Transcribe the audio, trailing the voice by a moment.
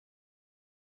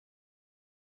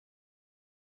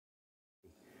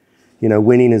you know,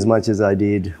 winning as much as I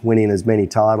did, winning as many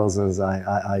titles as I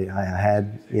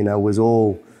had, you know, was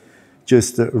all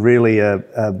just really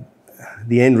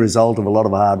the end result of a lot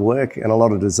of hard work and a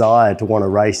lot of desire to want to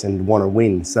race and want to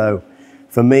win. So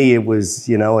for me, it was,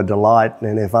 you know, a delight.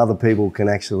 And if other people can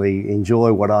actually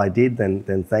enjoy what I did,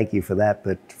 then thank you for that.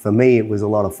 But for me, it was a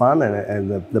lot of fun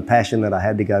and the passion that I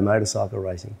had to go motorcycle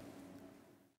racing.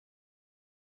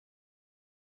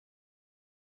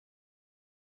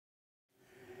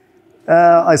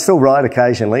 I still ride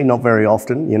occasionally, not very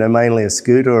often, you know, mainly a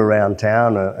scooter around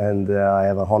town, and I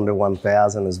have a Honda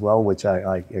 1000 as well, which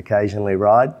I occasionally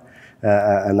ride,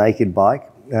 a naked bike.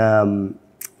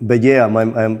 But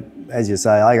yeah, as you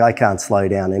say, I can't slow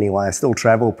down anyway. I still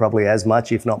travel probably as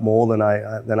much, if not more, than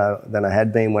I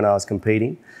had been when I was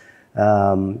competing.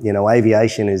 You know,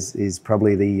 aviation is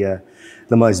probably the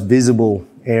most visible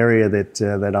area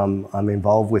that I'm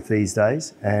involved with these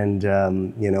days, and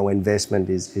you know, investment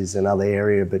is another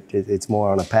area, but it's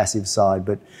more on a passive side.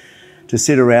 But to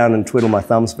sit around and twiddle my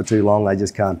thumbs for too long, I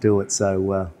just can't do it.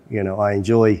 So you know, I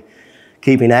enjoy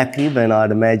keeping active, and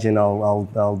I'd imagine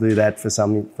I'll do that for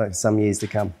some years to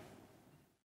come.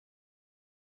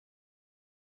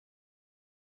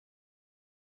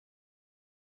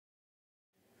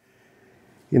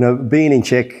 You know, being in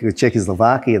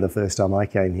Czechoslovakia the first time I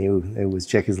came here, it was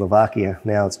Czechoslovakia,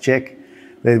 now it's Czech.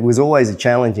 It was always a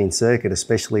challenging circuit,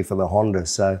 especially for the Honda.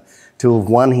 So to have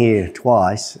won here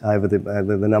twice over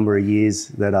the number of years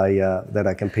that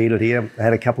I competed here, I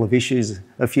had a couple of issues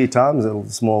a few times, a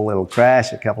small little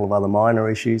crash, a couple of other minor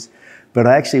issues. But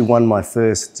I actually won my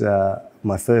first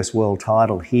world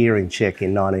title here in Czech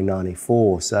in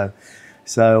 1994.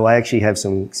 So I actually have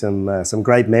some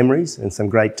great memories and some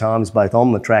great times both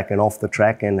on the track and off the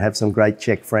track, and have some great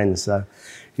Czech friends. So,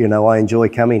 you know, I enjoy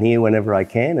coming here whenever I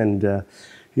can, and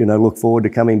you know, look forward to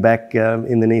coming back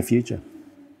in the near future.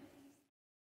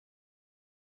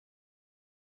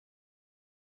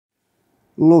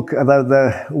 Look,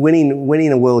 the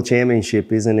winning a world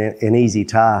championship isn't an easy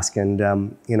task, and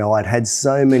you know, I'd had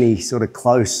so many sort of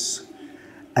close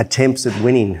attempts at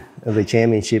winning the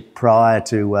championship prior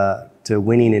to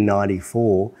winning in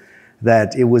 '94,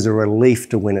 that it was a relief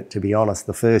to win it, to be honest.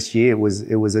 The first year it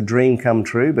was a dream come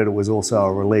true, but it was also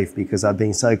a relief because I'd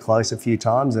been so close a few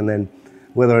times, and then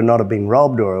whether or not I'd been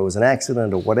robbed or it was an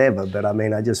accident or whatever, but I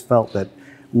mean, I just felt that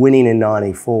winning in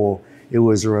 '94, it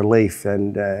was a relief,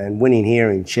 and winning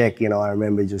here in Czech, you know, I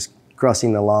remember just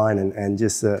crossing the line and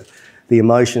just the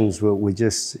emotions were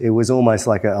just, it was almost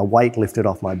like a weight lifted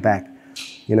off my back.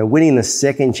 You know, winning the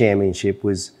second championship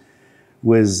was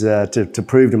to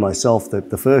prove to myself that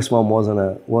the first one wasn't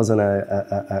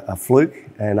a fluke,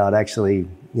 and I'd actually,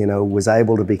 you know, was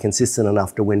able to be consistent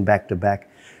enough to win back to back.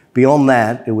 Beyond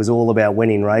that, it was all about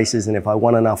winning races, and if I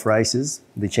won enough races,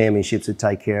 the championships would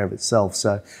take care of itself.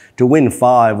 So to win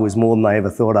 5 was more than I ever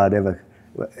thought I'd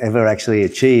ever actually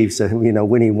achieve. So, you know,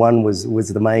 winning 1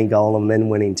 was the main goal, and then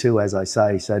winning 2, as I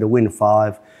say. So to win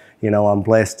 5, you know, I'm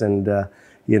blessed, and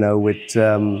you know,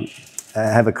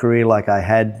 have a career like I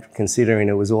had, considering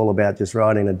it was all about just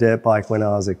riding a dirt bike when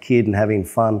I was a kid and having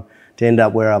fun, to end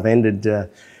up where I've ended,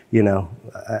 you know,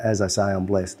 as I say, I'm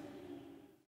blessed.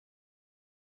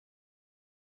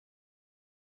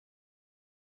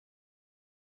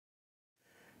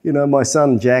 You know, my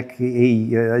son Jack,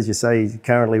 he as you say, he's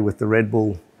currently with the Red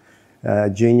Bull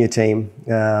junior team,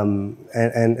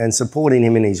 and supporting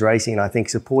him in his racing. I think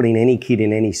supporting any kid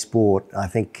in any sport, I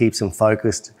think, keeps them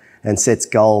focused and sets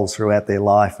goals throughout their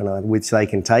life, and which they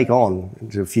can take on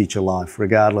to future life,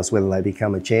 regardless whether they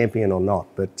become a champion or not.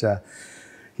 But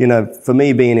you know, for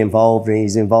me, being involved, and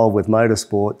he's involved with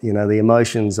motorsport, you know, the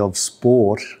emotions of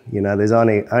sport, you know, there's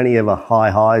only ever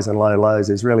high highs and low lows.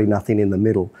 There's really nothing in the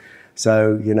middle.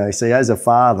 So, you know, see, as a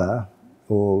father,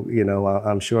 or, you know,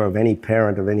 I'm sure of any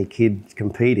parent of any kid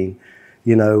competing,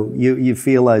 you know, you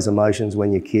feel those emotions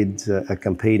when your kids are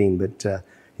competing, but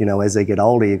you know, as they get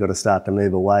older, you've got to start to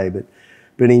move away.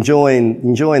 But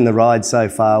enjoying the ride so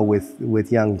far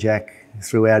with young Jack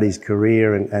throughout his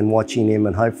career, and watching him,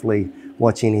 and hopefully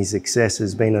watching his success,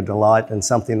 has been a delight and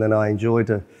something that I enjoy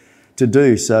to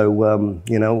do. So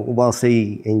you know, whilst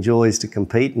he enjoys to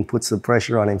compete and puts the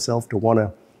pressure on himself to want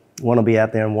to be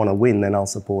out there and want to win, then I'll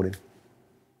support him.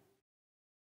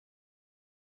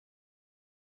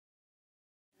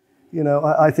 You know,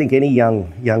 I think any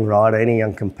young rider, any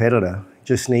young competitor,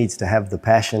 just needs to have the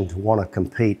passion to want to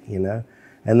compete, you know,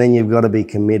 and then you've got to be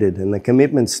committed, and the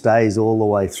commitment stays all the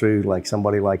way through. Like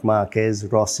somebody like Marquez,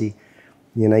 Rossi,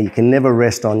 you know, you can never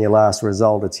rest on your last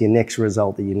result. It's your next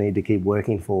result that you need to keep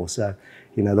working for. So,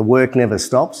 you know, the work never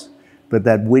stops, but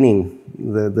that winning,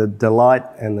 the delight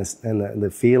and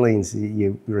the feelings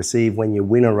you receive when you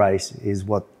win a race is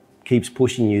what keeps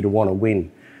pushing you to want to win.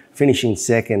 Finishing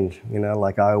second, you know,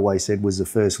 like I always said, was the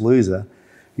first loser.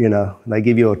 You know, they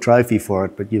give you a trophy for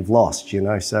it, but you've lost, you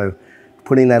know. So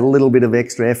putting that little bit of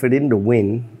extra effort in to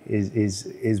win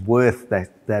is worth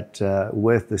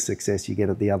worth the success you get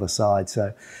at the other side.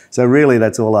 So really,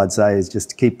 that's all I'd say, is just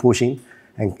to keep pushing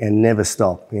and never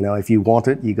stop. You know, if you want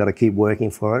it, you got to keep working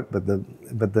for it. But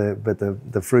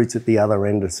the fruits at the other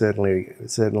end are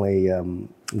certainly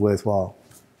worthwhile.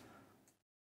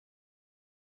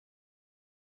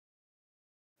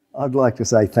 I'd like to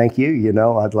say thank you. You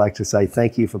know, I'd like to say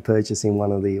thank you for purchasing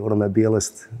one of the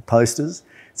Automobilist posters.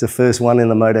 It's the first one in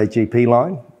the MotoGP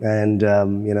line, and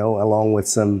you know, along with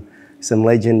some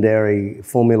legendary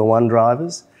Formula One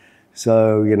drivers.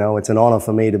 So, you know, it's an honour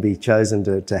for me to be chosen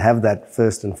to have that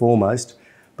first and foremost.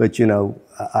 But, you know,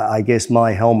 I guess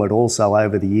my helmet also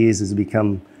over the years has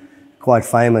become quite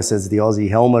famous as the Aussie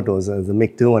helmet, or the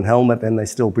Mick Doohan helmet, and they're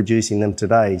still producing them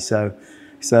today. So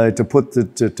to put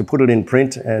it in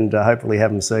print and hopefully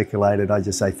have them circulated, I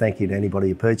just say thank you to anybody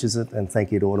who purchases it, and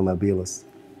thank you to Automobilist.